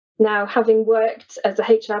Now, having worked as a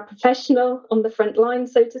HR professional on the front line,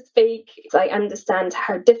 so to speak, I understand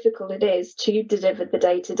how difficult it is to deliver the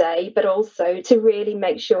day-to-day, but also to really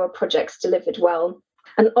make sure a project's delivered well.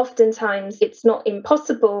 And oftentimes it's not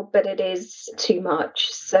impossible, but it is too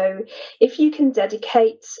much. So if you can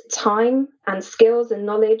dedicate time and skills and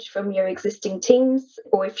knowledge from your existing teams,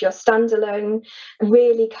 or if you're standalone,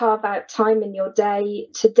 really carve out time in your day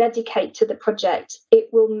to dedicate to the project, it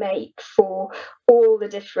will make for all the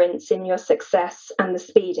difference in your success and the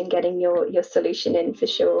speed in getting your solution in, for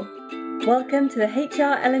sure. Welcome to the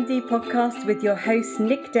HR L&D podcast with your host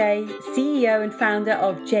Nick Day, CEO and founder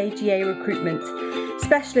of JGA Recruitment,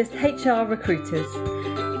 specialist HR recruiters.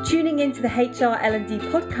 Tuning into the HR L&D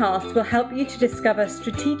podcast will help you to discover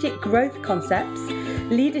strategic growth concepts,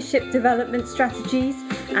 leadership development strategies,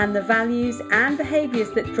 and the values and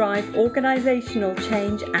behaviours that drive organisational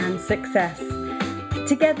change and success.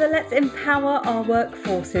 Together, let's empower our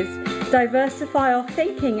workforces, diversify our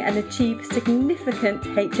thinking and achieve significant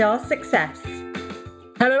HR success.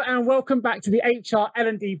 Hello and welcome back to the HR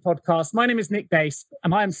L&D podcast. My name is Nick Dace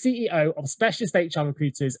and I am CEO of Specialist HR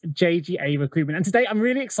Recruiters, JGA Recruitment. And today I'm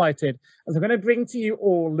really excited as I'm going to bring to you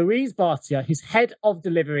all Louise, Bhatia, who's Head of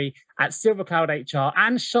Delivery at Silver Cloud HR,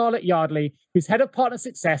 and Charlotte Yardley, who's Head of Partner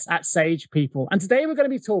Success at Sage People. And today we're going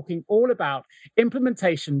to be talking all about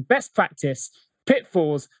implementation, best practice,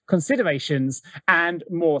 pitfalls, considerations, and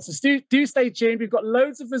more. So do stay tuned. We've got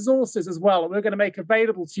loads of resources as well that we're going to make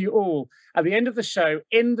available to you all at the end of the show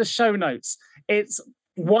in the show notes. It's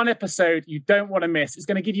one episode you don't want to miss. It's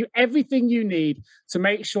going to give you everything you need to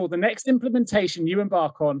make sure the next implementation you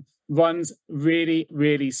embark on runs really,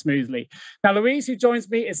 really smoothly. Now, Louise, who joins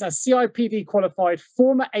me, is a CIPD qualified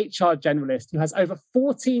former HR generalist who has over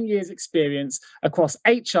 14 years experience across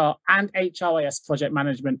HR and HRIS project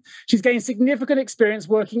management. She's gained significant experience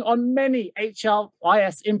working on many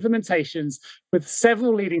HRIS implementations with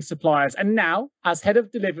several leading suppliers. And now, as head of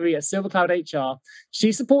delivery at Silver Cloud HR,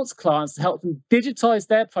 she supports clients to help them digitize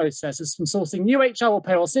their processes from sourcing new HR or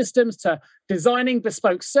payroll systems to designing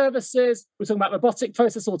bespoke services. We're talking about robotic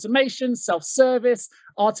process automation, self-service,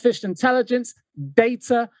 artificial intelligence,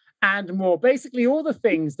 data, and more. Basically, all the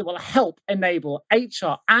things that will help enable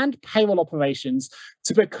HR and payroll operations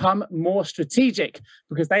to become more strategic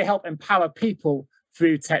because they help empower people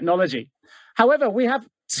through technology. However, we have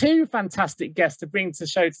two fantastic guests to bring to the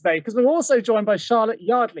show today because we're also joined by Charlotte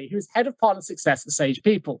Yardley, who's Head of Partner Success at Sage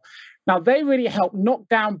People. Now, they really help knock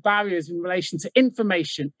down barriers in relation to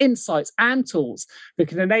information, insights, and tools that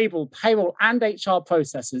can enable payroll and HR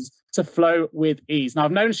processes to flow with ease. Now,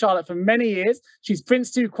 I've known Charlotte for many years. She's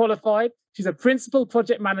Prince 2 qualified. She's a principal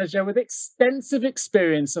project manager with extensive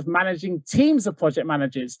experience of managing teams of project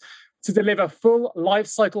managers to deliver full life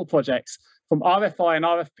cycle projects from RFI and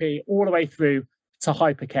RFP all the way through to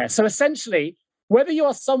hypercare. So essentially, whether you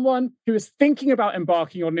are someone who is thinking about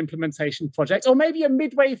embarking on an implementation project, or maybe you're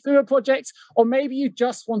midway through a project, or maybe you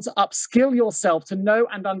just want to upskill yourself to know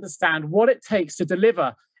and understand what it takes to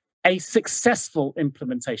deliver a successful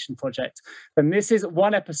implementation project, then this is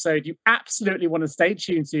one episode you absolutely want to stay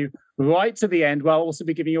tuned to right to the end, where I'll also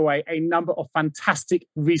be giving away a number of fantastic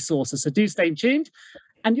resources. So do stay tuned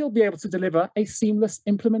and you'll be able to deliver a seamless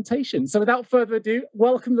implementation. So without further ado,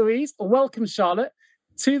 welcome Louise, or welcome Charlotte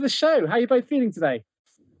to the show. How are you both feeling today?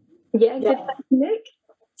 Yeah, good. Thank you, Nick.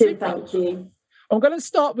 Good, thank you. I'm going to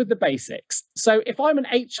start with the basics. So if I'm an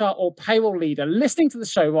HR or payroll leader listening to the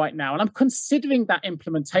show right now, and I'm considering that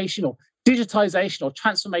implementation or digitization or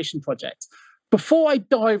transformation project, before I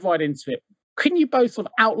dive right into it, can you both sort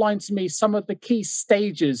of outline to me some of the key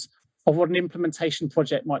stages of what an implementation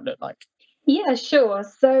project might look like? Yeah, sure.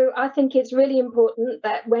 So I think it's really important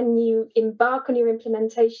that when you embark on your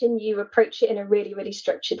implementation, you approach it in a really, really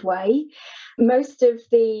structured way. Most of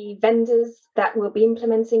the vendors that will be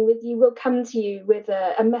implementing with you will come to you with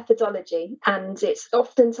a methodology, and it's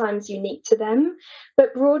oftentimes unique to them.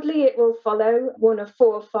 But broadly, it will follow one of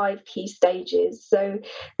 4 or 5 key stages. So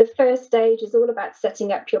the first stage is all about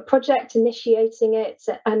setting up your project, initiating it,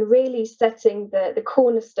 and really setting the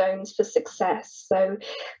cornerstones for success. So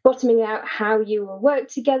bottoming out how you will work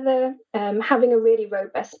together, having a really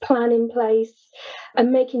robust plan in place,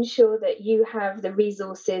 and making sure that you have the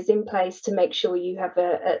resources in place to make sure you have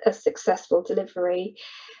a successful delivery.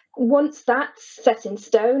 Once that's set in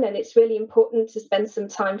stone, and it's really important to spend some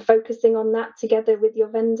time focusing on that together with your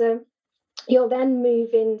vendor, you'll then move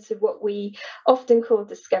into what we often call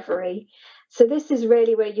discovery. So this is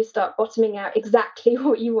really where you start bottoming out exactly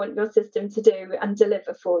what you want your system to do and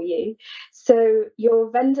deliver for you. So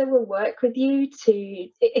your vendor will work with you to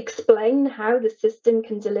explain how the system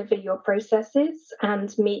can deliver your processes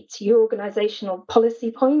and meet your organizational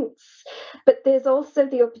policy points. But there's also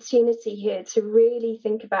the opportunity here to really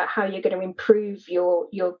think about how you're going to improve your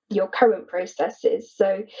current processes.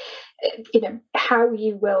 So, how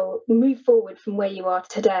you will move forward from where you are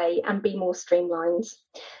today and be more streamlined.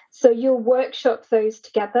 So you'll workshop those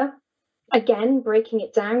together, again, breaking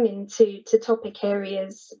it down into topic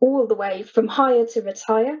areas all the way from hire to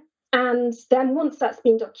retire. And then once that's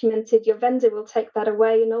been documented, your vendor will take that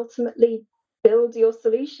away and ultimately build your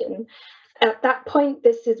solution. At that point,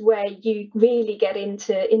 this is where you really get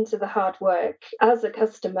into the hard work as a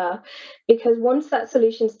customer, because once that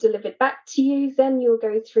solution is delivered back to you, then you'll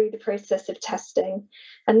go through the process of testing.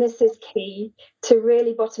 And this is key to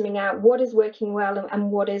really bottoming out what is working well and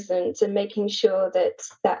what isn't, and making sure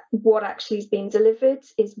that what actually is being delivered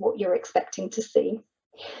is what you're expecting to see.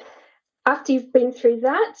 After you've been through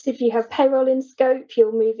that, if you have payroll in scope,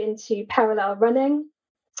 you'll move into parallel running.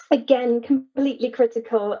 Again, completely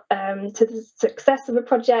critical to the success of a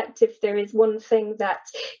project. If there is one thing that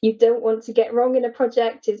you don't want to get wrong in a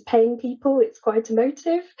project, is paying people. It's quite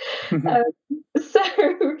emotive. So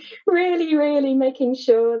really, really making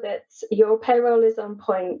sure that your payroll is on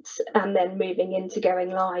point and then moving into going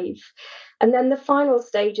live. And then the final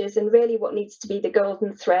stages, and really what needs to be the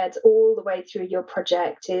golden thread all the way through your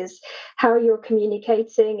project, is how you're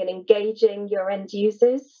communicating and engaging your end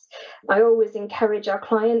users. I always encourage our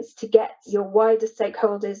clients to get your wider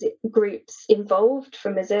stakeholders groups involved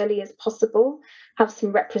from as early as possible. Have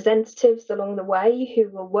some representatives along the way who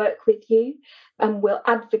will work with you and will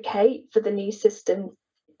advocate for the new system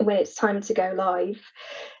when it's time to go live.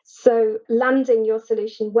 So landing your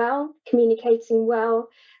solution well, communicating well,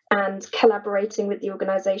 and collaborating with the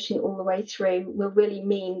organisation all the way through will really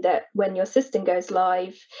mean that when your system goes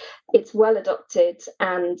live, it's well adopted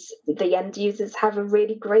and the end users have a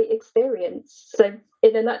really great experience. So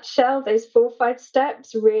in a nutshell, those 4 or 5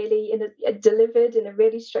 steps really delivered in a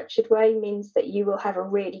really structured way means that you will have a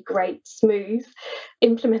really great, smooth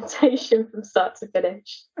implementation from start to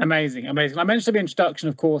finish. Amazing. I mentioned the introduction,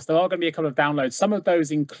 of course. There are going to be a couple of downloads. Some of those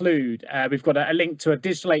include, we've got a link to a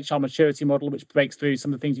digital HR maturity model, which breaks through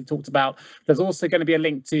some of the things you talked about. There's also going to be a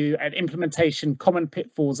link to an implementation common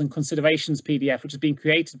pitfalls and considerations PDF, which has been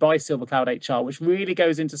created by Silver Cloud HR, which really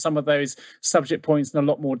goes into some of those subject points in a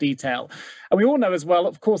lot more detail. And we all know as well,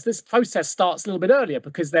 of course, this process starts a little bit earlier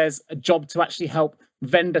because there's a job to actually help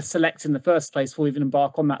vendor select in the first place before we even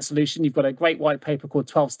embark on that solution. You've got a great white paper called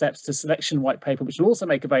 12 Steps to Selection white paper, which will also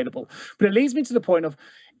make available. But it leads me to the point of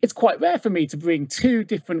it's quite rare for me to bring 2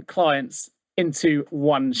 different clients into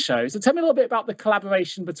one show. So tell me a little bit about the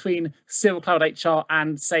collaboration between Silver Cloud HR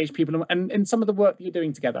and Sage People and some of the work that you're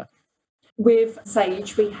doing together. With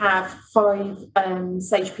Sage, we have 5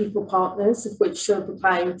 Sage People partners, of which Silver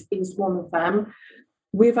Cloud is one of them.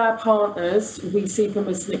 With our partners, we see them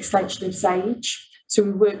as an extension of Sage. So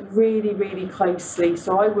we work really, really closely.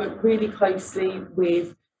 So I work really closely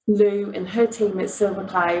with Lou and her team at Silver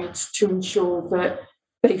Cloud to ensure that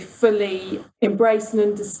they fully embrace and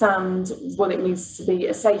understand what it means to be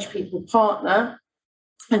a Sage People partner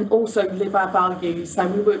and also live our values.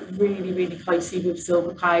 And we work really, really closely with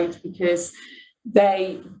Silver Cloud because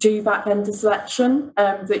they do that vendor selection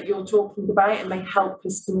that you're talking about, and they help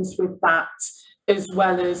customers with that, as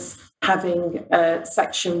well as having a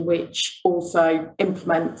section which also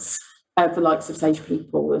implements the likes of Sage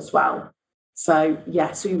People as well. So,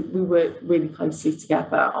 yes, we work really closely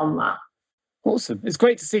together on that. Awesome. It's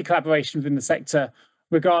great to see collaboration within the sector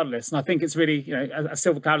regardless. And I think it's really, as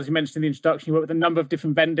Silver Cloud, as you mentioned in the introduction, you work with a number of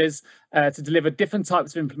different vendors to deliver different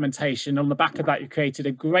types of implementation. On the back of that, you created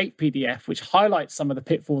a great PDF which highlights some of the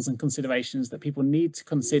pitfalls and considerations that people need to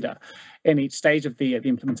consider in each stage of the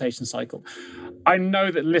implementation cycle. I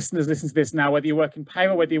know that listeners listen to this now, whether you work in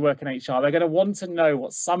payroll, whether you work in HR, they're going to want to know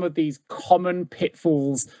what some of these common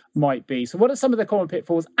pitfalls might be. So what are some of the common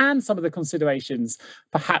pitfalls and some of the considerations,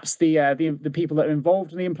 perhaps the people that are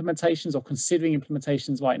involved in the implementations or considering implementations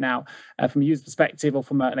right now from a user perspective or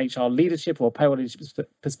from an HR leadership or payroll leadership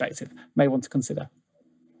perspective may want to consider?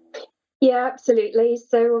 Yeah, absolutely.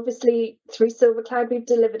 So obviously through Silver Cloud, we've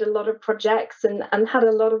delivered a lot of projects and had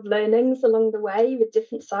a lot of learnings along the way with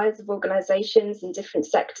different sizes of organisations and different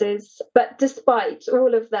sectors. But despite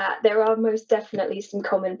all of that, there are most definitely some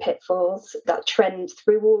common pitfalls that trend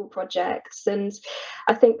through all projects. And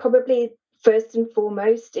I think probably first and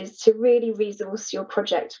foremost is to really resource your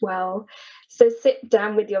project well. So sit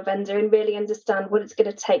down with your vendor and really understand what it's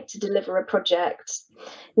going to take to deliver a project.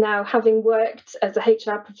 Now, having worked as a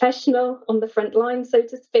HR professional on the front line, so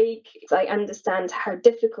to speak, I understand how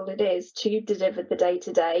difficult it is to deliver the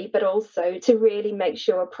day-to-day, but also to really make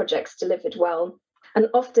sure a project's delivered well. And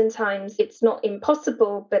oftentimes it's not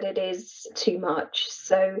impossible, but it is too much.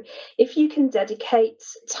 So if you can dedicate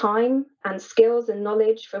time and skills and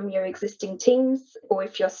knowledge from your existing teams, or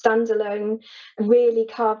if you're standalone, really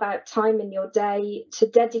carve out time in your day to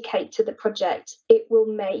dedicate to the project, it will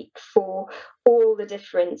make for all the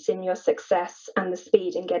difference in your success and the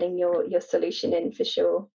speed in getting your solution in, for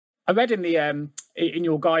sure. I read in the in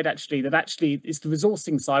your guide actually that actually it's the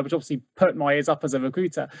resourcing side, which obviously put my ears up as a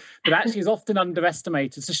recruiter, that actually is often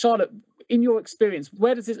underestimated. So Charlotte, in your experience,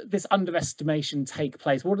 where does this underestimation take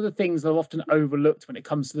place? What are the things that are often overlooked when it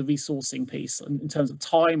comes to the resourcing piece in terms of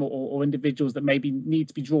time or individuals that maybe need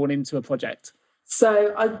to be drawn into a project?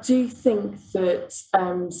 So I do think that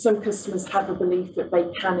some customers have a belief that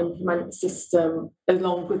they can implement the system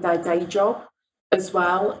along with their day job as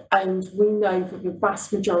well. And we know that the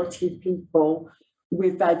vast majority of people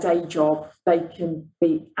with their day job, they can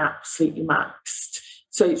be absolutely maxed.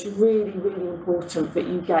 So it's really, really important that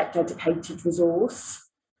you get dedicated resource.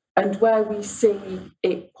 And where we see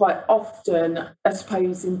it quite often, I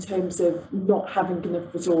suppose, in terms of not having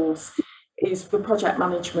enough resource, is the project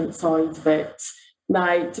management side of it.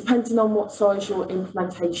 Now, depending on what size your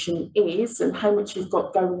implementation is and how much you've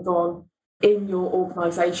got going on in your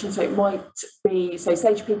organisation, so it might be, so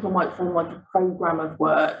Sage people might form like a programme of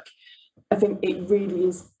work. I think it really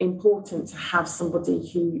is important to have somebody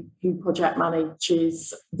who project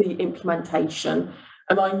manages the implementation.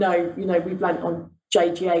 And I know, we've lent on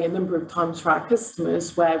JGA a number of times for our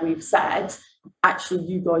customers where we've said, actually,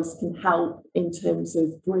 you guys can help in terms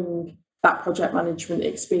of bring that project management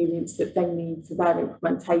experience that they need for their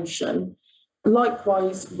implementation.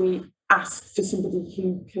 Likewise, we ask for somebody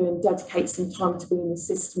who can dedicate some time to being a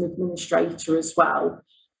system administrator as well.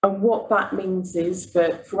 And what that means is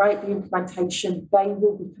that throughout the implementation, they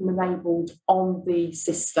will become enabled on the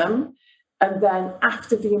system. And then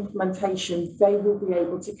after the implementation, they will be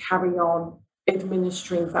able to carry on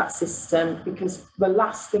administering that system, because the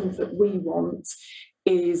last thing that we want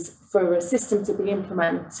is for a system to be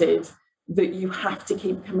implemented that you have to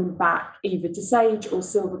keep coming back either to Sage or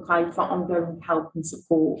Silvercloud for ongoing help and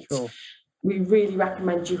support. Sure. We really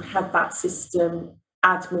recommend you have that system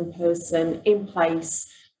admin person in place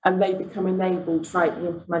and they become enabled throughout the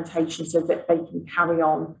implementation so that they can carry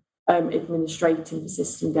on administrating the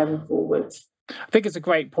system going forward. I think it's a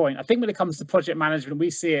great point. I think when it comes to project management, we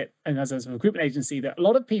see it, and as a recruitment agency, that a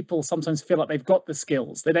lot of people sometimes feel like they've got the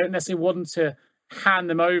skills. They don't necessarily want to hand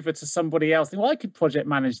them over to somebody else. Think, well, I could project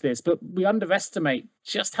manage this, but we underestimate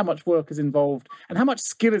just how much work is involved and how much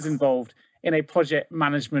skill is involved in a project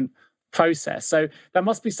management process. So there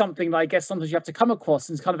must be something that I guess sometimes you have to come across,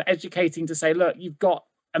 and it's kind of educating to say, look, you've got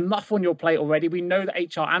enough on your plate already. We know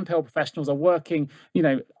that HR and payroll professionals are working,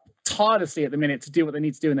 tirelessly at the minute to do what they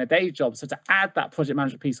need to do in their day job. So to add that project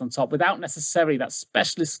management piece on top without necessarily that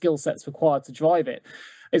specialist skill sets required to drive it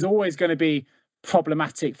is always going to be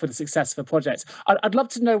problematic for the success of a project. I'd love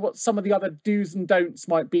to know what some of the other do's and don'ts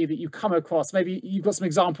might be that you come across. Maybe you've got some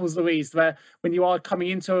examples, Louise, where when you are coming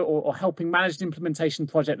into or helping manage an implementation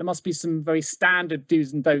project, there must be some very standard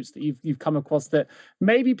do's and don'ts that you've come across that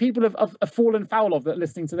maybe people have fallen foul of that are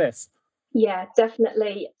listening to this. Yeah,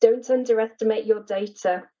 definitely. Don't underestimate your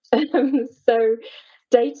data. So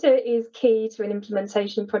data is key to an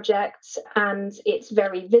implementation project, and it's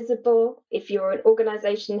very visible. If you're an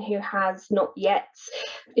organisation who has not yet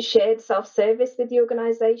shared self-service with the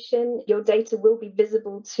organisation, your data will be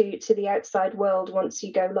visible to the outside world once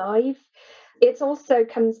you go live. It also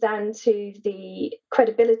comes down to the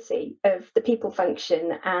credibility of the people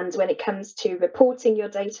function, and when it comes to reporting your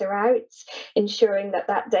data out, ensuring that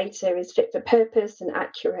that data is fit for purpose and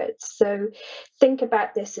accurate. So think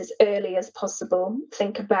about this as early as possible.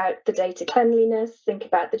 Think about the data cleanliness, think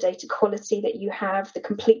about the data quality that you have, the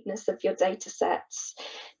completeness of your data sets.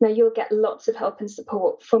 Now, you'll get lots of help and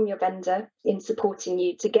support from your vendor in supporting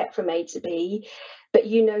you to get from A to B, but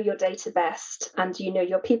you know your data best and you know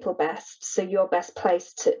your people best, so you're best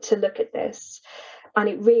placed to look at this. And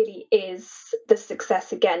it really is the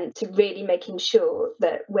success, again, to really making sure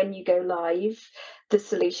that when you go live, the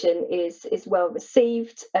solution is well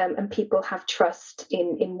received and people have trust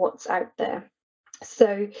in what's out there.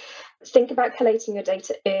 So think about collating your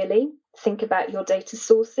data early. Think about your data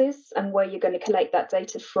sources and where you're going to collect that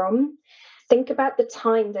data from. think about the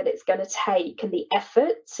time that it's going to take and the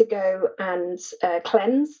effort to go and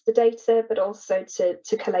cleanse the data, but also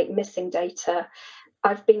to collate missing data.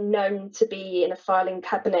 I've been known to be in a filing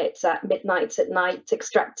cabinet at midnight at night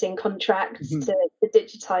extracting contracts to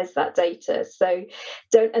digitise that data. So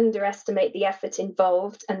don't underestimate the effort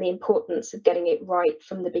involved and the importance of getting it right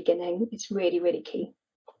from the beginning. It's really, really key.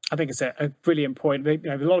 I think it's a brilliant point.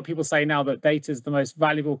 A lot of people say now that data is the most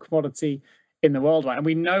valuable commodity in the world, right? And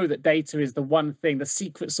we know that data is the one thing, the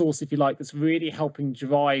secret sauce, if you like, that's really helping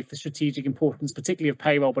drive the strategic importance, particularly of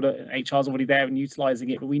payroll, but HR is already there and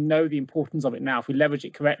utilising it. But we know the importance of it now. If we leverage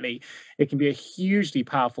it correctly, it can be a hugely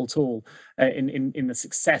powerful tool in the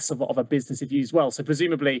success of a business if used well. So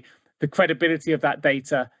presumably, the credibility of that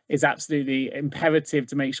data is absolutely imperative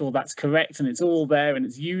to make sure that's correct and it's all there and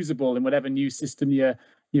it's usable in whatever new system you're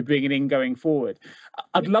bringing in going forward.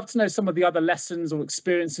 I'd love to know some of the other lessons or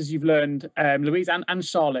experiences you've learned, Louise and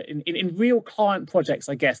Charlotte, in real client projects,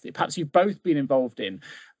 I guess, that perhaps you've both been involved in,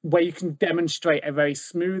 where you can demonstrate a very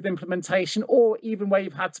smooth implementation, or even where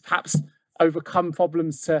you've had to perhaps overcome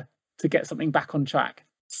problems to get something back on track.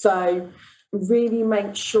 So really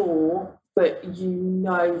make sure that you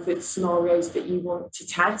know the scenarios that you want to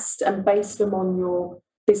test and base them on your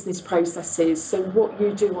business processes. So what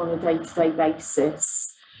you do on a day-to-day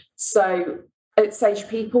basis. So at Sage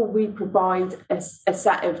People, we provide a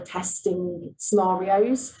set of testing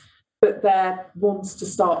scenarios, but they're ones to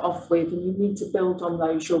start off with, and you need to build on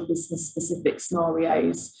those, your business-specific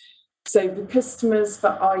scenarios. So the customers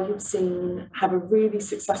that I have seen have a really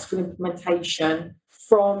successful implementation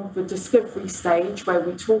from the discovery stage, where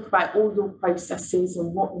we talk about all your processes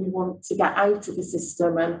and what you want to get out of the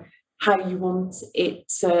system and how you want it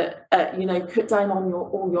to, cut down on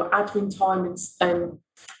all your admin time and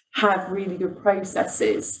have really good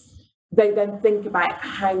processes. They then think about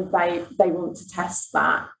how they want to test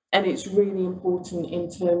that. And it's really important in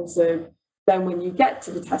terms of then when you get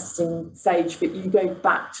to the testing stage that you go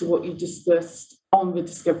back to what you discussed on the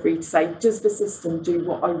discovery to say, does the system do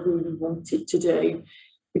what I really want it to do?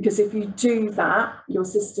 Because if you do that, your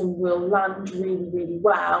system will land really, really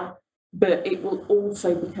well, but it will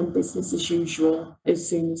also become business as usual as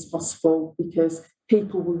soon as possible, because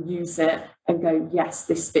people will use it and go, yes,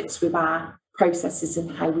 this fits with our processes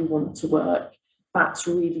and how we want to work. That's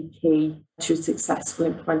really key to a successful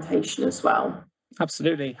implementation as well.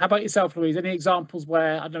 Absolutely. How about yourself, Louise? Any examples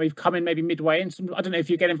where, I don't know, you've come in maybe midway into, I don't know if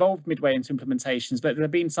you get involved midway into implementations, but there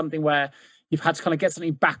have been something where you've had to kind of get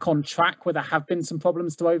something back on track, where there have been some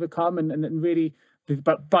problems to overcome and really,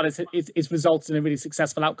 but it's resulted in a really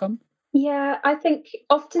successful outcome? Yeah, I think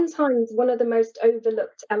oftentimes one of the most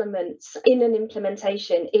overlooked elements in an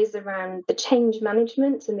implementation is around the change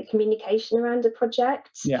management and the communication around a project.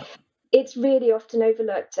 Yeah. It's really often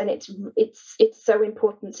overlooked, and it's so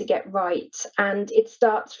important to get right. And it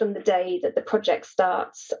starts from the day that the project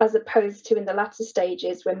starts, as opposed to in the latter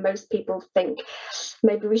stages when most people think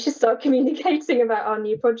maybe we should start communicating about our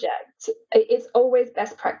new project. It's always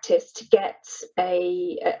best practice to get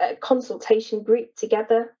a consultation group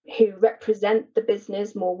together who represent the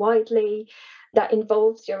business more widely. That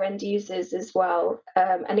involves your end users as well.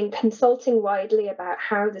 And in consulting widely about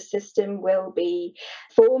how the system will be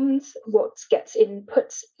formed, what gets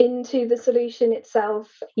input into the solution itself,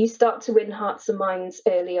 you start to win hearts and minds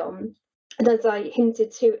early on. And as I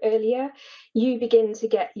hinted to earlier, you begin to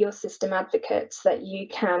get your system advocates that you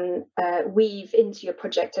can weave into your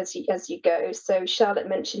project as you go. So Charlotte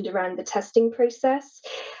mentioned around the testing process.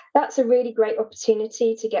 That's a really great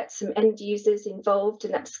opportunity to get some end users involved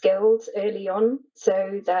and upskilled early on,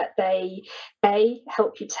 so that they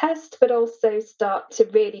help you test, but also start to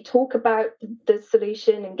really talk about the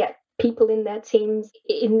solution and get people in their teams,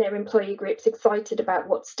 in their employee groups, excited about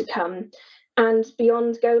what's to come. And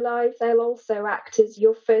beyond go live, they'll also act as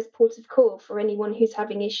your first port of call for anyone who's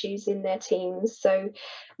having issues in their teams. So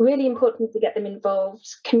really important to get them involved,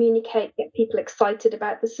 communicate, get people excited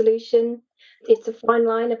about the solution. It's a fine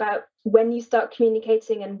line about when you start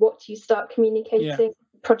communicating and what you start communicating.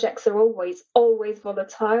 Yeah. Projects are always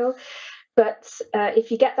volatile. But if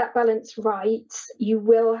you get that balance right, you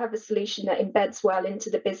will have a solution that embeds well into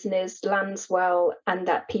the business, lands well, and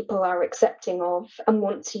that people are accepting of and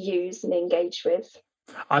want to use and engage with.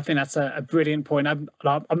 I think that's a brilliant point. I'm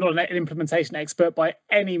not an implementation expert by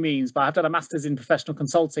any means, but I've done a master's in professional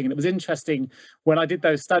consulting, and it was interesting when I did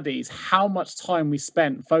those studies how much time we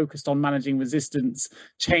spent focused on managing resistance,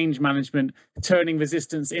 change management, turning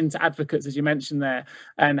resistance into advocates, as you mentioned there,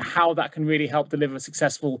 and how that can really help deliver a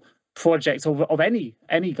successful project of any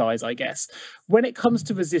guys, I guess. When it comes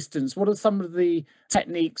to resistance, what are some of the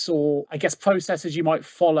techniques or, I guess, processes you might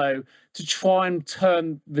follow to try and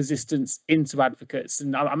turn resistance into advocates?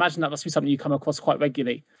 And I imagine that must be something you come across quite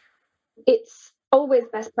regularly. It's always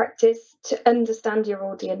best practice to understand your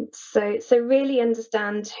audience. So really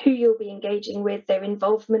understand who you'll be engaging with, their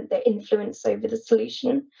involvement, their influence over the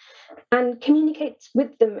solution, and communicate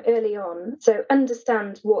with them early on. So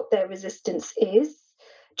understand what their resistance is,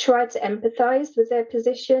 try to empathise with their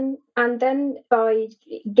position, and then by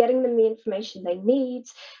getting them the information they need,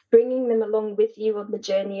 bringing them along with you on the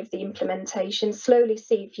journey of the implementation, slowly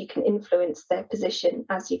see if you can influence their position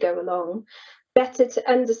as you go along. Better to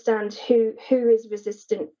understand who is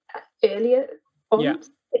resistant earlier on,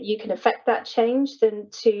 that you can affect that change, than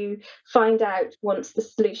to find out once the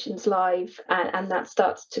solution's live and that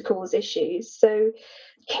starts to cause issues. So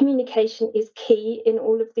communication is key in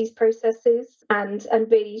all of these processes, and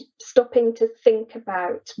really stopping to think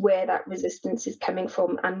about where that resistance is coming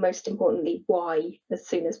from, and most importantly, why, as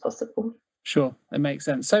soon as possible. Sure, that makes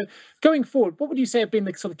sense. So going forward, what would you say have been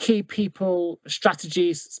the sort of key people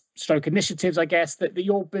strategies, stroke initiatives, I guess, that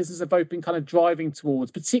your business have both been kind of driving towards,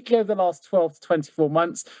 particularly over the last 12 to 24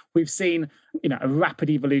 months? We've seen, a rapid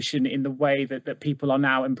evolution in the way that people are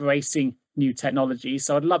now embracing new technology.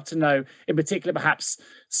 So I'd love to know, in particular, perhaps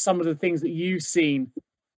some of the things that you've seen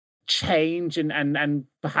change and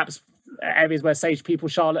perhaps areas where Sage People,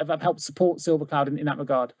 Charlotte, have helped support Silver Cloud in that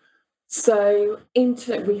regard. So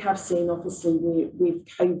we have seen, obviously, with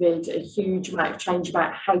COVID, a huge amount of change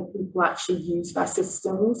about how people actually use their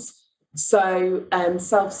systems. So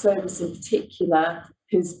self-service in particular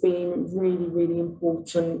has been really, really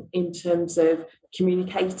important in terms of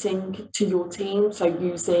communicating to your team. So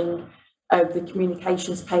using the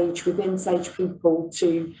communications page within Sage People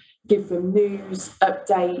to give them news,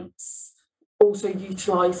 updates, also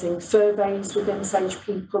utilising surveys within Sage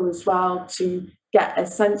People as well to get a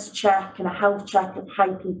sense check and a health check of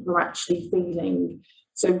how people are actually feeling.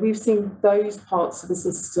 So we've seen those parts of the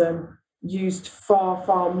system used far,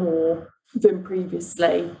 far more than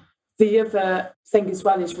previously. The other thing as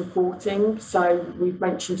well is reporting. So we've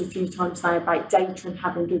mentioned a few times now about data and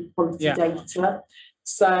having good quality data.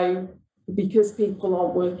 So because people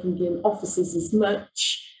aren't working in offices as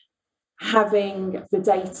much, having the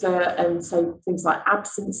data, and so things like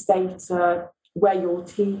absence data, where your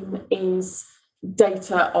team is,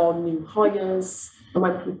 data on new hires and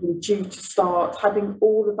when people are due to start, having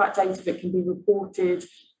all of that data that can be reported,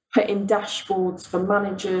 put in dashboards for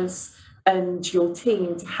managers and your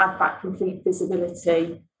team to have that complete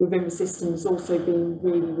visibility within the system has also been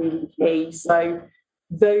really, really key. So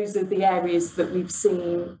those are the areas that we've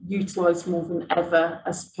seen utilised more than ever,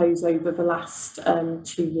 I suppose, over the last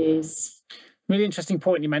 2 years. Really interesting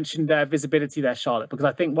point you mentioned visibility there, Charlotte, because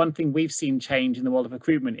I think one thing we've seen change in the world of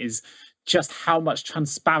recruitment is just how much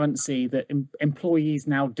transparency that employees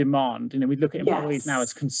now demand. We look at employees now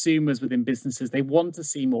as consumers within businesses. They want to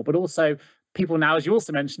see more, but also people now, as you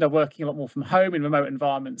also mentioned, are working a lot more from home in remote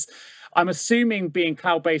environments. I'm assuming, being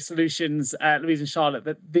cloud-based solutions, Louise and Charlotte,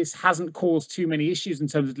 that this hasn't caused too many issues in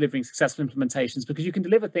terms of delivering successful implementations, because you can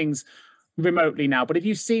deliver things remotely now. But have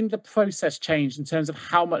you seen the process change in terms of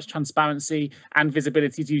how much transparency and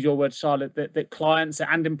visibility, to use your word, Charlotte, that clients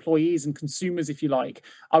and employees and consumers, if you like,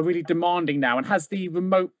 are really demanding now? And has the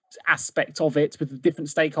remote aspect of it, with the different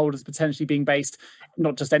stakeholders potentially being based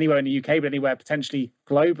not just anywhere in the UK, but anywhere potentially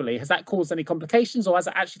globally, has that caused any complications, or has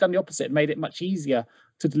it actually done the opposite and made it much easier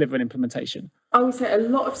to deliver an implementation? I would say a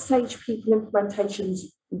lot of Sage People implementations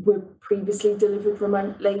were previously delivered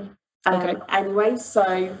remotely anyway.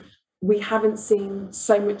 So we haven't seen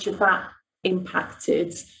so much of that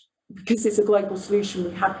impacted. Because it's a global solution,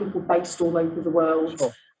 we have people based all over the world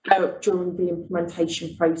during the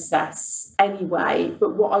implementation process anyway.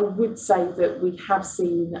 But what I would say that we have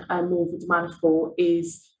seen more of a demand for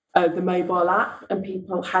is the mobile app and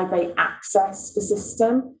people, how they access the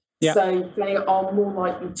system. Yeah. So they are more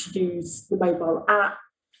likely to use the mobile app.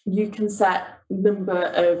 You can set a number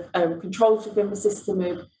of controls within the system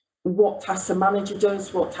of what tasks a manager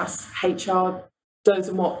does, what tasks HR does,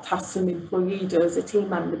 and what tasks an employee does, a team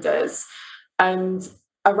member does. And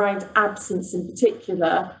around absence in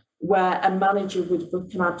particular, where a manager would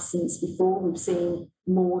book an absence before, we've seen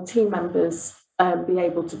more team members be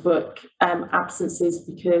able to book absences,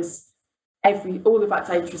 because all of that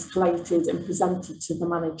data is collated and presented to the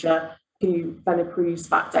manager, who then approves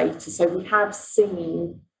that data. So we have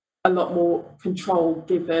seen a lot more control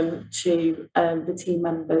given to the team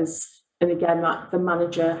members, and again, that the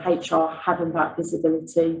manager, HR, having that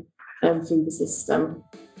visibility through the system.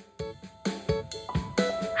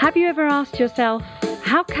 Have you ever asked yourself,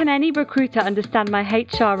 How can any recruiter understand my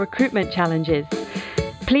HR recruitment challenges?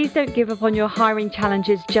 Please don't give up on your hiring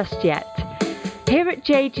challenges just yet. Here at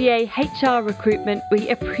JGA HR Recruitment, we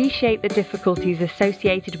appreciate the difficulties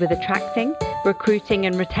associated with attracting, recruiting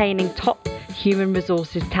and retaining top human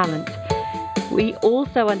resources talent. We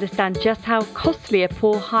also understand just how costly a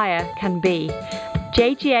poor hire can be.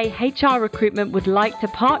 JGA HR Recruitment would like to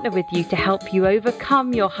partner with you to help you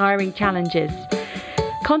overcome your hiring challenges.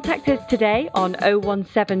 Contact us today on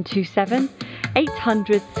 01727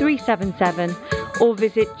 800 377 or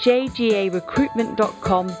visit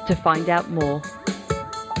jgarecruitment.com to find out more.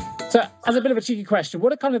 So, as a bit of a cheeky question,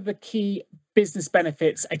 what are kind of the key business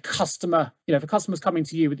benefits a customer, if a customer's coming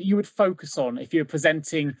to you, that you would focus on if you're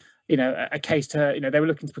presenting, a case to, they were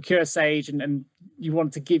looking to procure Sage and you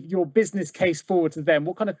wanted to give your business case forward to them?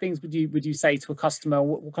 What kind of things would you say to a customer?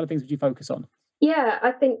 What kind of things would you focus on? Yeah,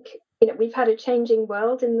 I think we've had a changing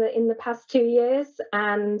world in the past 2 years,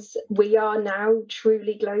 and we are now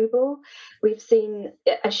truly global. We've seen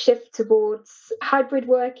a shift towards hybrid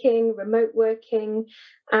working, remote working,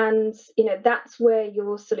 and that's where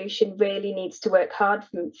your solution really needs to work hard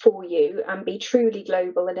for you and be truly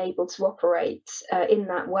global and able to operate in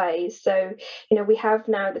that way. So we have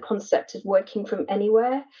now the concept of working from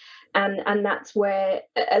anywhere. And that's where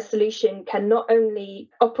a solution can not only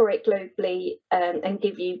operate globally and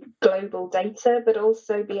give you global data, but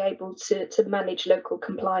also be able to manage local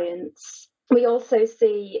compliance. We also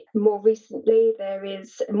see more recently there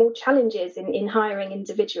is more challenges in hiring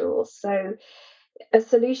individuals. So a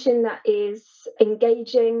solution that is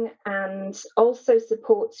engaging and also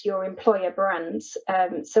supports your employer brand.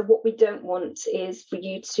 So what we don't want is for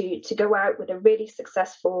you to go out with a really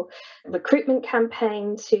successful recruitment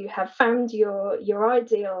campaign, to have found your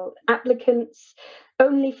ideal applicants,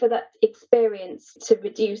 only for that experience to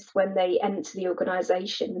reduce when they enter the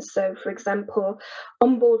organisation. So, for example,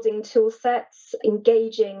 onboarding tool sets,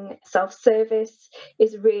 engaging self-service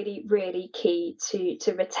is really, really key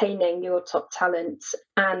to retaining your top talent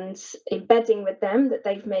and embedding with them that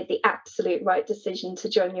they've made the absolute right decision to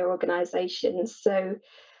join your organisation. So,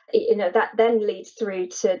 that then leads through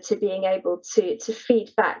to being able to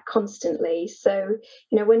feed back constantly. So,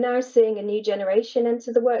 we're now seeing a new generation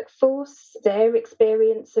enter the workforce. Their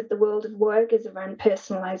experience of the world of work is around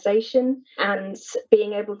personalisation and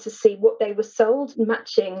being able to see what they were sold,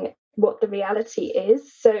 matching what the reality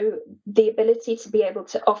is. So the ability to be able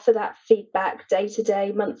to offer that feedback day to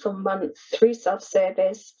day, month on month, through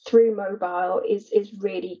self-service, through mobile is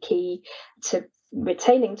really key to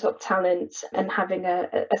retaining top talent and having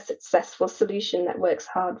a successful solution that works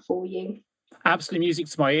hard for you. Absolutely music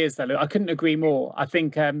to my ears, though. I couldn't agree more. I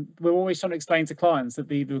think we're always trying to explain to clients that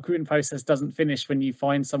the recruitment process doesn't finish when you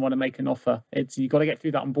find someone and make an offer. You've got to get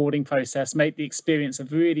through that onboarding process, make the experience a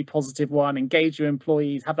really positive one, engage your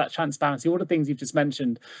employees, have that transparency, all the things you've just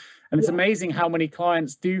mentioned. And it's amazing how many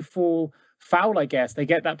clients do fall foul, I guess. They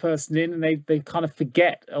get that person in and they kind of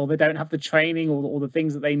forget, or they don't have the training or the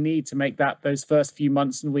things that they need to make those first few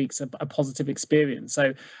months and weeks a positive experience.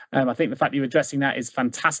 So I think the fact that you're addressing that is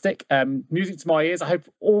fantastic. Music to my ears. I hope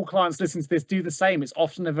all clients listening to this do the same. It's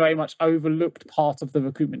often a very much overlooked part of the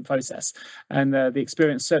recruitment process, and the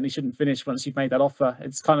experience certainly shouldn't finish once you've made that offer.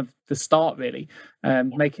 It's kind of the start, really,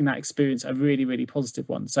 making that experience a really, really positive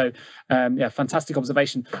one. So fantastic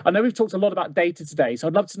observation. I know we've talked a lot about data today, so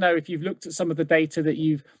I'd love to know if you've looked at some of the data that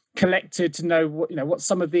you've collected to know what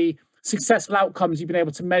some of the successful outcomes you've been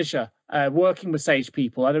able to measure working with Sage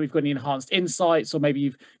people. I know we've got any enhanced insights, or maybe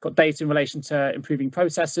you've got data in relation to improving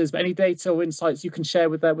processes, but any data or insights you can share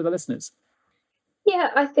with the listeners?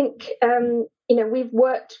 Yeah, I think we've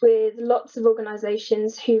worked with lots of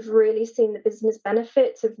organisations who've really seen the business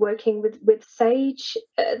benefits of working with Sage.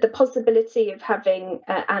 The possibility of having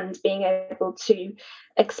and being able to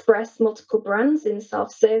express multiple brands in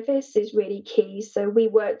self-service is really key. So we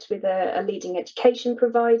worked with a leading education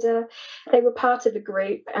provider. They were part of a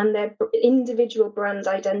group, and their individual brand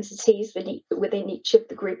identities within each of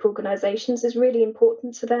the group organisations is really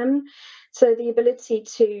important to them. So the ability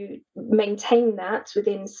to maintain that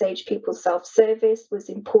within Sage People Self-Service was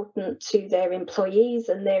important to their employees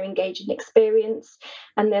and their engaging experience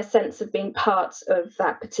and their sense of being part of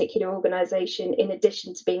that particular organisation, in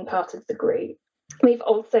addition to being part of the group. We've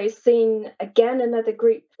also seen, again, another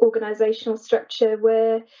group organisational structure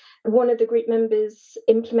where one of the group members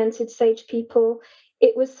implemented Sage People.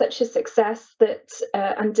 It was such a success that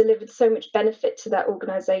and delivered so much benefit to that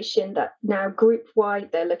organisation that now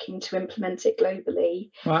group-wide they're looking to implement it globally.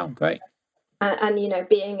 Wow, great. And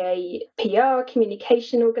being a PR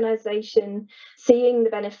communication organization, seeing the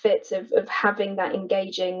benefits of having that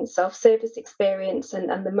engaging self-service experience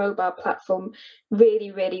and the mobile platform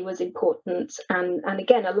really, really was important, and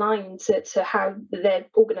again aligned to how their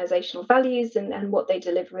organizational values and what they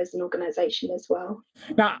deliver as an organization as well.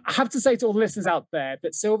 Now, I have to say to all the listeners out there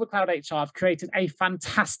that Silver Cloud HR have created a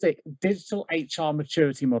fantastic digital HR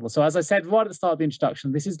maturity model. So as I said right at the start of the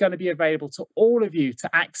introduction, this is going to be available to all of you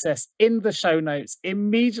to access in the show notes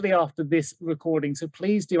immediately after this recording. So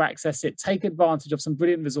please do access it, take advantage of some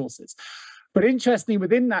brilliant resources. But interestingly,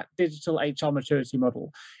 within that digital HR maturity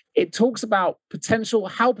model, it talks about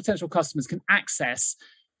how potential customers can access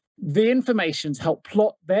the information to help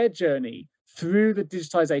plot their journey through the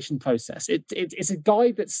digitization process. It's a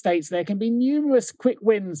guide that states there can be numerous quick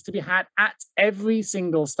wins to be had at every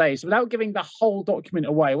single stage. So without giving the whole document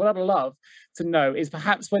away, what I'd love to know is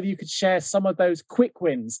perhaps whether you could share some of those quick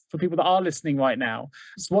wins for people that are listening right now,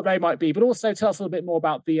 what they might be, but also tell us a little bit more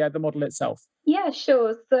about the model itself. Yeah,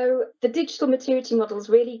 sure. So the digital maturity model is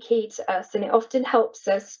really key to us, and it often helps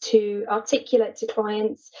us to articulate to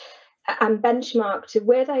clients and benchmark to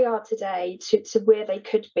where they are today to where they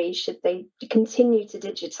could be should they continue to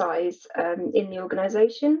digitize in the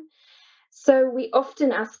organization. So we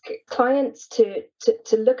often ask clients to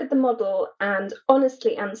look at the model and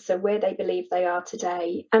honestly answer where they believe they are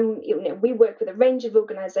today. And we work with a range of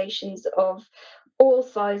organizations of all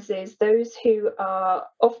sizes, those who are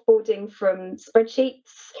offboarding from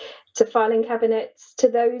spreadsheets to filing cabinets, to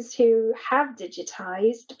those who have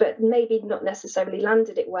digitized but maybe not necessarily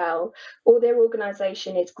landed it well, or their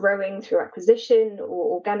organization is growing through acquisition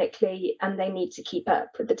or organically and they need to keep up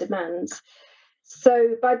with the demands.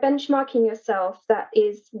 So by benchmarking yourself, that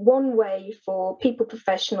is one way for people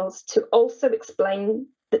professionals to also explain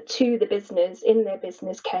to the business in their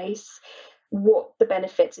business case what the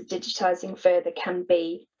benefits of digitizing further can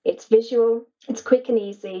be. It's visual, it's quick and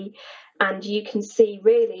easy, and you can see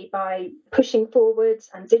really by pushing forwards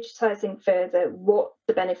and digitizing further what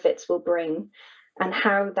the benefits will bring and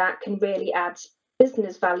how that can really add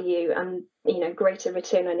business value and greater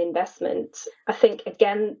return on investment. I think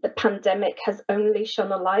again the pandemic has only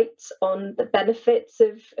shone a light on the benefits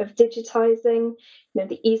of digitizing,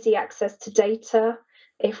 the easy access to data.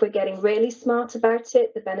 If we're getting really smart about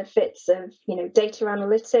it, the benefits of data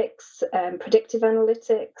analytics, predictive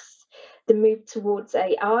analytics, the move towards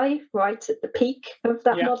AI right at the peak of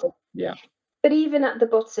that model. Yeah. But even at the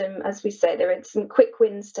bottom, as we say, there are some quick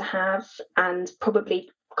wins to have, and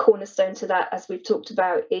probably cornerstone to that, as we've talked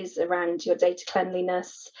about, is around your data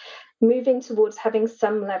cleanliness, moving towards having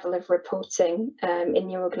some level of reporting in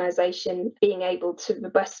your organization, being able to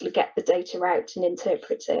robustly get the data out and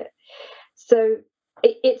interpret it. So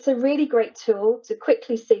it's a really great tool to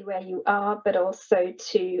quickly see where you are, but also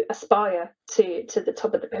to aspire to the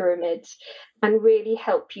top of the pyramid and really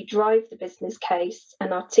help you drive the business case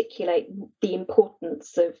and articulate the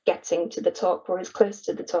importance of getting to the top or as close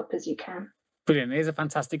to the top as you can. Brilliant. It is a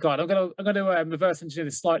fantastic guide. I'm going to reverse engineer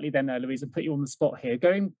this slightly then, Louise, and put you on the spot here.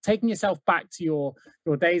 Taking yourself back to your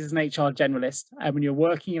days as an HR generalist and when you're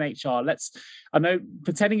working in HR. I know,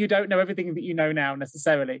 pretending you don't know everything that you know now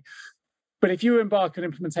necessarily, but if you embark on an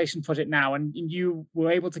implementation project now and you were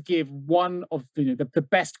able to give one of the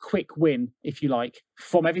best quick win, if you like,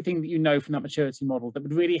 from everything that you know from that maturity model that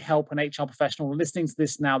would really help an HR professional listening to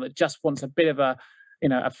this now that just wants a bit of a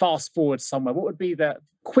fast forward somewhere, what would be the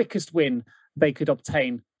quickest win they could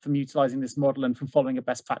obtain from utilizing this model and from following a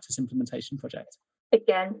best practice implementation project?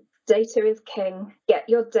 Again, data is king. Get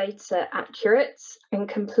your data accurate and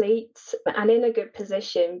complete and in a good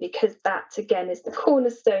position, because that, again, is the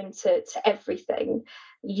cornerstone to everything.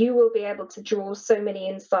 You will be able to draw so many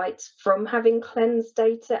insights from having cleansed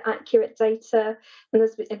data, accurate data. And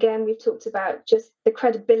as we've talked about just the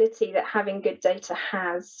credibility that having good data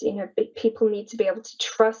has. People need to be able to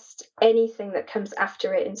trust anything that comes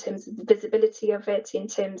after it in terms of the visibility of it, in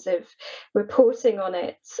terms of reporting on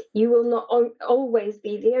it. You will not always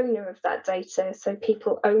be the owner of that data, so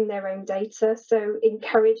people own their own data. So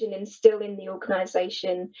encourage and instill in the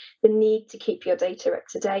organisation the need to keep your data up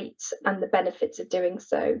to date and the benefits of doing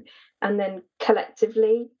so. And then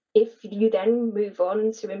collectively, if you then move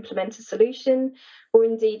on to implement a solution, or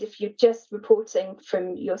indeed if you're just reporting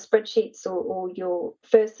from your spreadsheets or your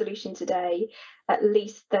first solution today, at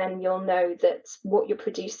least then you'll know that what you're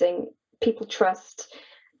producing people trust,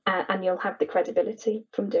 and you'll have the credibility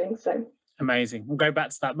from doing so. Amazing. We'll go back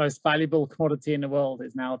to that most valuable commodity in the world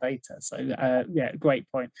is now data. So yeah,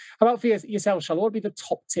 great point. How about for yourself, Charlotte? What would be the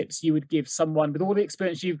top tips you would give someone with all the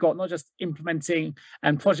experience you've got, not just implementing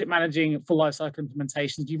and project managing full lifecycle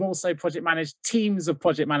implementations, you've also project managed teams of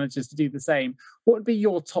project managers to do the same. What would be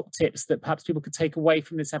your top tips that perhaps people could take away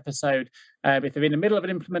from this episode if they're in the middle of an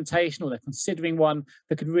implementation or they're considering one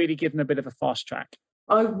that could really give them a bit of a fast track?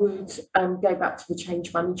 I would go back to the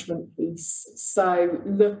change management piece. So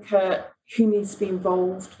look at who needs to be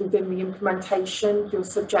involved within the implementation, your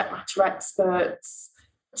subject matter experts,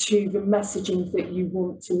 to the messaging that you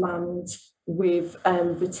want to land with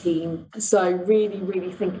the team. So really,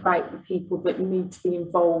 really think about the people that need to be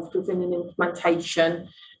involved within an implementation.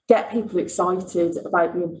 Get people excited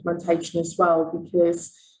about the implementation as well,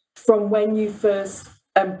 because from when you first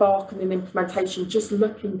embark on an implementation, just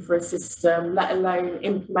looking for a system, let alone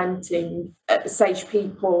implementing Sage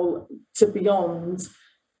People to beyond,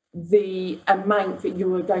 the amount that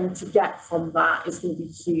you are going to get from that is going to be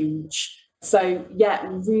huge. So yeah,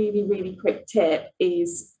 really, really quick tip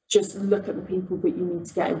is just look at the people that you need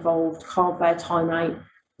to get involved, carve their time out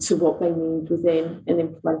to what they need within an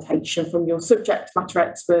implementation, from your subject matter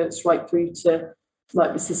experts right through to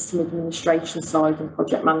like the system administration side and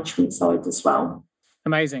project management side as well.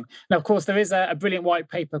 Amazing. Now, of course, there is a brilliant white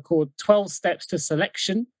paper called 12 Steps to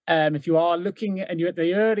Selection. If you are looking and you're at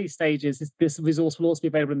the early stages, this resource will also be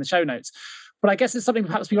available in the show notes. But I guess it's something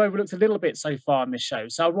perhaps we've overlooked a little bit so far in this show.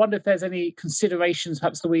 So I wonder if there's any considerations,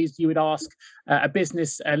 perhaps, Louise, you would ask a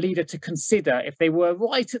business leader to consider if they were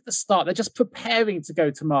right at the start. They're just preparing to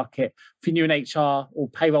go to market for new HR or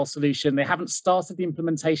payroll solution. They haven't started the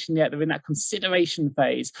implementation yet. They're in that consideration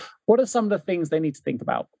phase. What are some of the things they need to think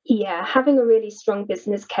about? Yeah, having a really strong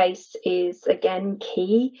business case is, again,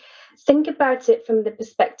 key. Think about it from the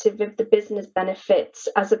perspective of the business benefits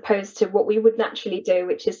as opposed to what we would naturally do,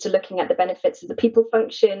 which is to looking at the benefits of the people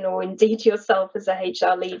function or indeed yourself as a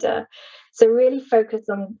HR leader. So really focus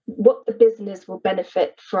on what the business will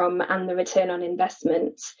benefit from and the return on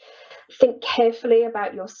investment. Think carefully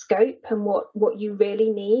about your scope and what you really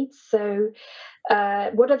need. So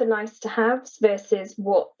what are the nice to haves versus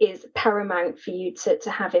what is paramount for you to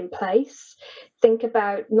have in place. Think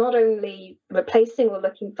about not only replacing or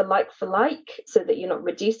looking for like so that you're not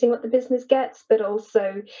reducing what the business gets, but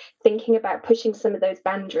also thinking about pushing some of those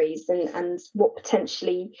boundaries and what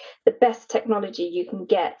potentially the best technology you can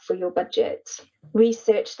get for your budget.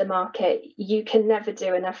 Research the market. You can never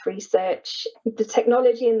do enough research. The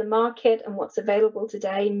technology in the market and what's available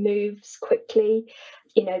today moves quickly.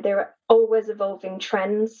 You know, there are always evolving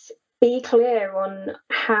trends. Be clear on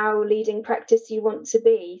how leading practice you want to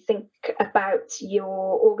be. Think about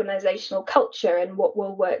your organizational culture and what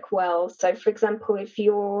will work well. So, for example, if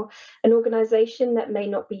you're an organization that may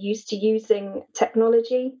not be used to using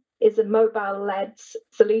technology, is a mobile-led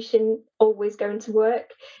solution always going to work?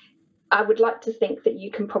 I would like to think that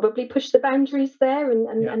you can probably push the boundaries there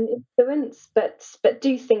and influence, but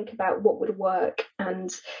do think about what would work, and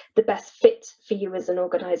the best fit for you as an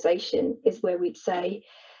organisation is where we'd say.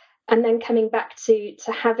 And then coming back to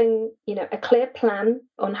having, you know, a clear plan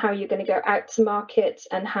on how you're going to go out to market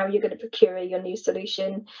and how you're going to procure your new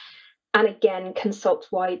solution. And again, consult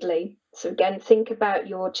widely. So again, think about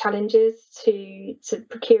your challenges to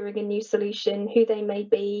procuring a new solution, who they may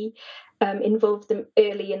be, involve them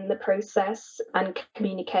early in the process and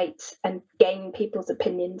communicate and gain people's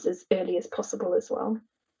opinions as early as possible as well.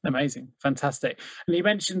 Amazing. Fantastic. And you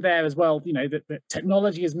mentioned there as well, you know, that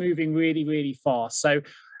technology is moving really, really fast. So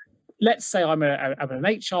let's say I'm an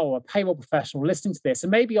HR or a payroll professional listening to this,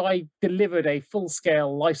 and maybe I delivered a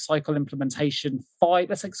full-scale lifecycle implementation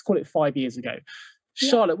let's call it 5 years ago. Yeah.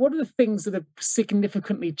 Charlotte, what are the things that have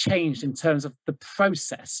significantly changed in terms of the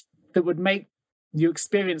process that would make your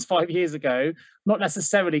experience 5 years ago not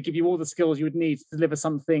necessarily give you all the skills you would need to deliver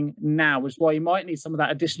something now, which is why you might need some of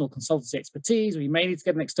that additional consultancy expertise, or you may need to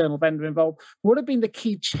get an external vendor involved? What have been the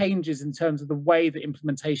key changes in terms of the way that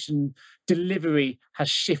implementation delivery has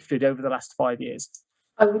shifted over the last 5 years?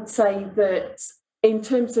 I would say that in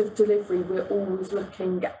terms of delivery, we're always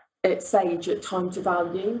looking at Sage at time to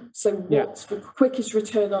value. So what's the quickest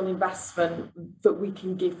return on investment that we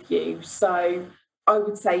can give you? So I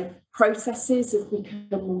would say processes have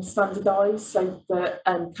become more standardised so that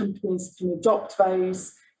companies can adopt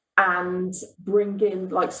those and bring in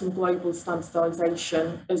like some global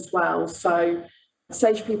standardisation as well. So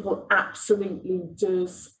Sage People absolutely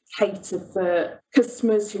does cater for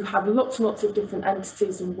customers who have lots and lots of different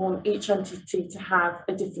entities and want each entity to have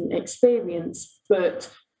a different experience.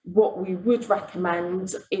 But what we would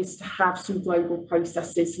recommend is to have some global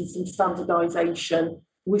processes and some standardisation.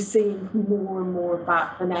 We're seeing more and more of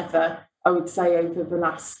that than ever. I would say, over the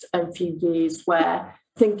last few years, where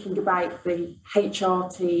thinking about the HR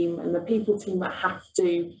team and the people team that have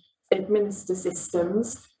to administer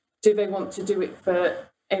systems, do they want to do it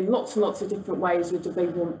in lots and lots of different ways, or do they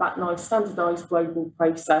want that nice standardised global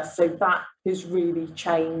process? So that has really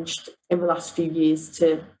changed in the last few years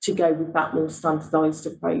to go with that more standardised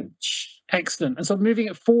approach. Excellent. And so moving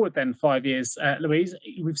it forward then 5 years, Louise,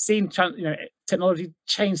 we've seen technology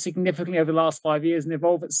change significantly over the last 5 years and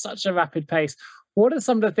evolve at such a rapid pace. What are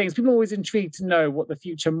some of the things people are always intrigued to know what the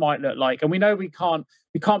future might look like? And we know we can't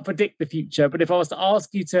predict the future, but if I was to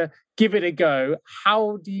ask you to give it a go,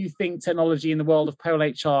 how do you think technology in the world of payroll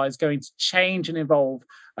HR is going to change and evolve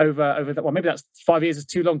over that? Well, maybe that's 5 years is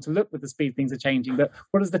too long to look with the speed things are changing, but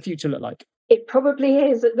what does the future look like? It probably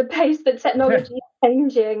is at the pace that technology is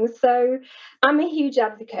changing. So I'm a huge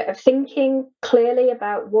advocate of thinking clearly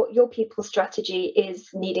about what your people strategy is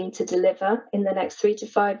needing to deliver in the next 3 to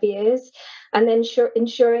 5 years, and then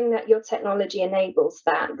ensuring that your technology enables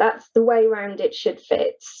that. That's the way around it should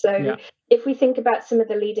fit. So if we think about some of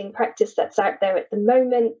the leading practice that's out there at the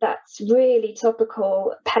moment, that's really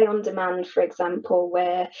topical. Pay on demand, for example,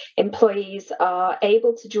 where employees are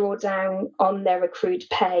able to draw down on their accrued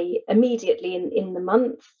pay immediately in the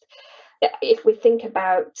month. If we think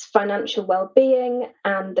about financial well-being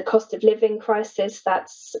and the cost of living crisis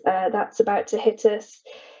that's about to hit us,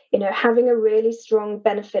 having a really strong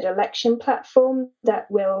benefit election platform that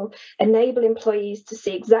will enable employees to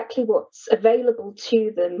see exactly what's available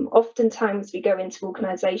to them. Oftentimes we go into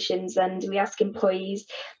organisations and we ask employees,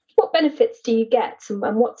 what benefits do you get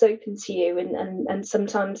and what's open to you? And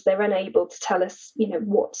sometimes they're unable to tell us,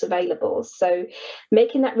 what's available. So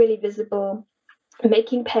making that really visible,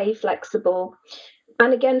 making pay flexible,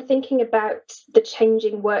 and again, thinking about the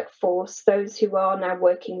changing workforce, those who are now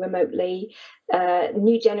working remotely,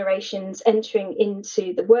 new generations entering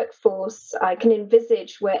into the workforce. I can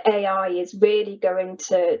envisage where AI is really going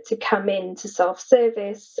to come in to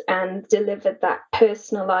self-service and deliver that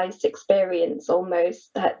personalised experience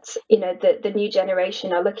almost that, the new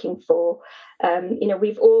generation are looking for.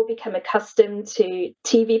 We've all become accustomed to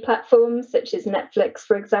TV platforms such as Netflix,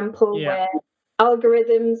 for example, where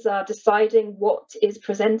algorithms are deciding what is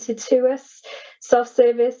presented to us.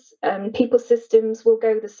 Self-service, people systems will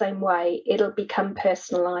go the same way. It'll become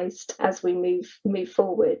personalised as we move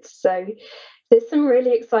forward. So there's some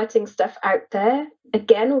really exciting stuff out there.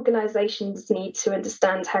 Again, organisations need to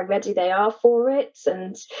understand how ready they are for it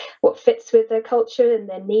and what fits with their culture and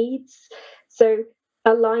their needs. So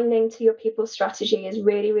aligning to your people strategy is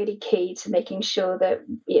really, really key to making sure that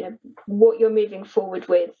what you're moving forward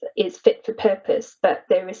with is fit for purpose. But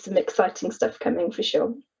there is some exciting stuff coming for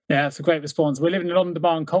sure. Yeah, that's a great response. We're living in an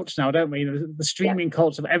on-demand culture now, don't we? The streaming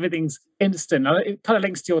culture of everything's instant. It kind of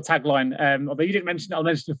links to your tagline, although you didn't mention it, I'll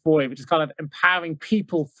mention it for you, which is kind of empowering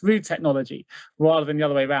people through technology rather than the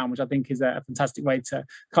other way around, which I think is a fantastic way to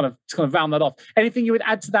kind of round that off. Anything you would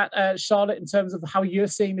add to that, Charlotte, in terms of how you're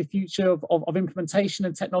seeing the future of implementation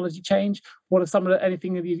and technology change? What are some of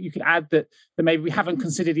anything that you could add that maybe we haven't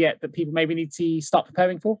considered yet that people maybe need to start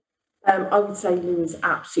preparing for? I would say Lou is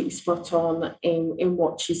absolutely spot on in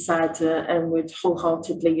what she said and would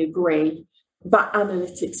wholeheartedly agree. That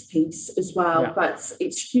analytics piece as well,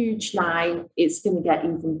 it's huge now. It's going to get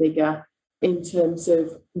even bigger in terms of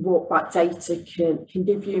what that data can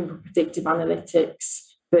give you in predictive analytics,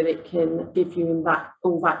 that it can give you in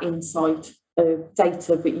all that insight of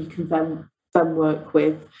data that you can then work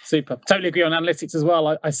with. Super. Totally agree on analytics as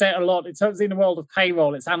well. I say it a lot. It's in the world of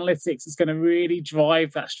payroll. It's analytics. It's going to really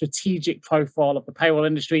drive that strategic profile of the payroll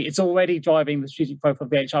industry. It's already driving the strategic profile of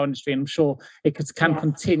the HR industry, and I'm sure it can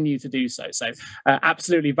continue to do so. So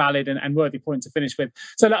absolutely valid and worthy point to finish with.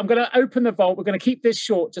 So look, I'm going to open the vault. We're going to keep this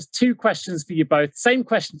short. Just 2 questions for you both. Same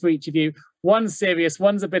question for each of you. One's serious,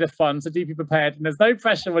 one's a bit of fun, so do be prepared. And there's no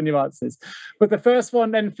pressure on your answers. But the first one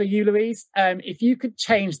then for you, Louise, if you could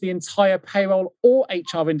change the entire payroll or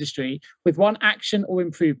HR industry with one action or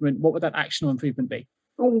improvement, what would that action or improvement be?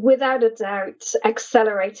 Without a doubt,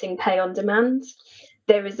 accelerating pay on demand.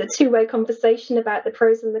 There is a two-way conversation about the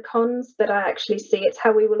pros and the cons, but I actually see it's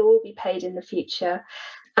how we will all be paid in the future.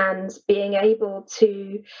 And being able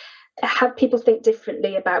to have people think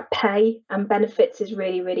differently about pay and benefits is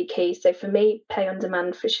really, really key. So for me, pay on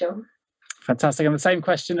demand for sure. Fantastic. And the same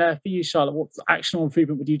question for you, Charlotte. What action or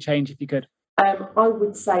improvement would you change if you could? I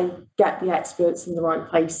would say get the experts in the right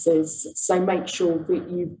places. So make sure that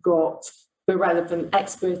you've got the relevant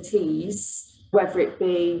expertise, whether it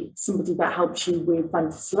be somebody that helps you with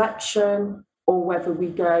vendor selection or whether we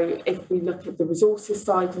go, if we look at the resources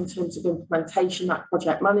side in terms of implementation, that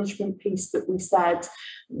project management piece that we said,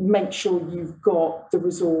 make sure you've got the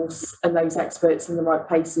resource and those experts in the right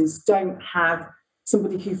places. Don't have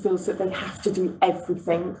somebody who feels that they have to do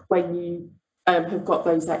everything when you have got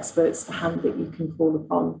those experts to hand that you can call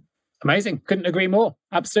upon. Amazing. Couldn't agree more.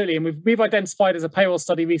 Absolutely. And we've identified as a payroll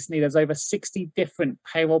study recently, there's over 60 different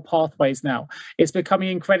payroll pathways now. It's becoming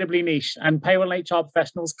incredibly niche, and payroll and HR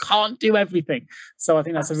professionals can't do everything. So I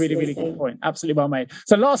think that's a really, really good point. Absolutely well made.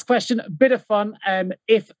 So last question, a bit of fun.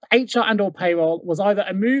 If HR and or payroll was either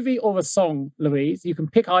a movie or a song, Louise, you can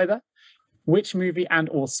pick either. Which movie and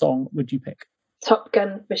or song would you pick? Top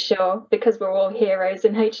Gun for sure, because we're all heroes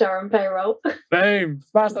in HR and payroll. Boom.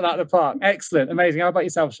 Smashed that out of the park. Excellent. Amazing. How about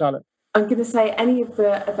yourself, Charlotte? I'm going to say any of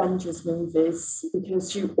the Avengers movies,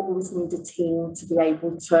 because you always need a team to be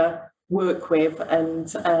able to work with and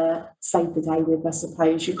save the day with, I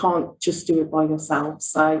suppose. You can't just do it by yourself.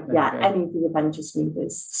 So, yeah, any of the Avengers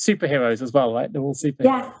movies. Superheroes as well, right? They're all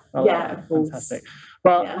superheroes. Yeah, of course. Fantastic.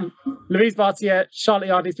 Well, Louise, Bhatia, Charlotte,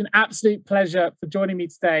 Yardley, it's been an absolute pleasure for joining me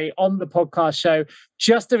today on the podcast show.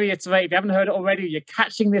 Just to reiterate, if you haven't heard it already, you're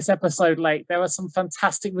catching this episode late, there are some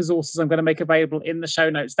fantastic resources I'm going to make available in the show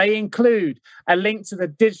notes. They include a link to the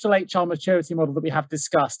digital HR maturity model that we have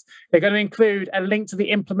discussed. They're going to include a link to the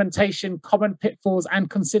implementation, common pitfalls and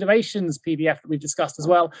considerations PDF that we've discussed as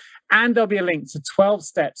well. And there'll be a link to 12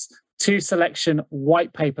 steps to selection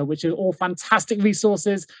white paper, which are all fantastic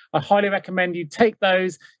resources. I highly recommend you take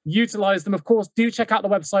those, utilize them. Of course, do check out the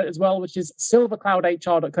website as well, which is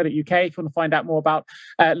silvercloudhr.co.uk if you want to find out more about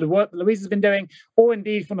the work that Louise has been doing, or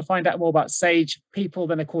indeed if you want to find out more about Sage People,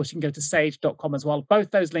 then of course you can go to sage.com as well. Both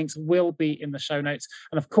those links will be in the show notes.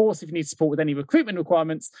 And of course, if you need support with any recruitment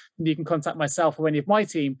requirements, then you can contact myself or any of my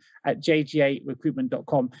team at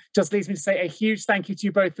jgarecruitment.com. Just leaves me to say a huge thank you to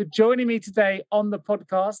you both for joining me today on the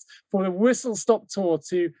podcast, for the whistle-stop tour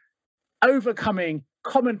to overcoming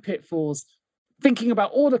common pitfalls, thinking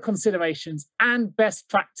about all the considerations and best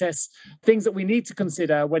practice, things that we need to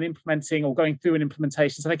consider when implementing or going through an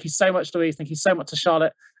implementation. So thank you so much, Louise. Thank you so much to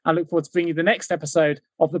Charlotte. I look forward to bringing you the next episode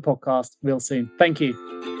of the podcast real soon. Thank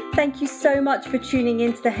you. Thank you so much for tuning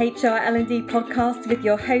into the HR L&D podcast with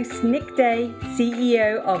your host, Nick Day,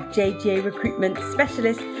 CEO of JGA Recruitment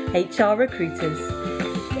Specialist HR Recruiters.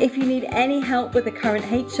 If you need any help with the current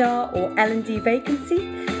HR or L&D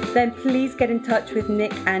vacancy, then please get in touch with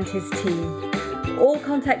Nick and his team. All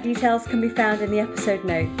contact details can be found in the episode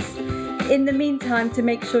notes. In the meantime, to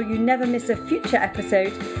make sure you never miss a future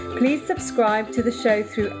episode, please subscribe to the show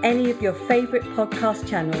through any of your favourite podcast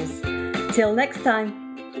channels. Till next time.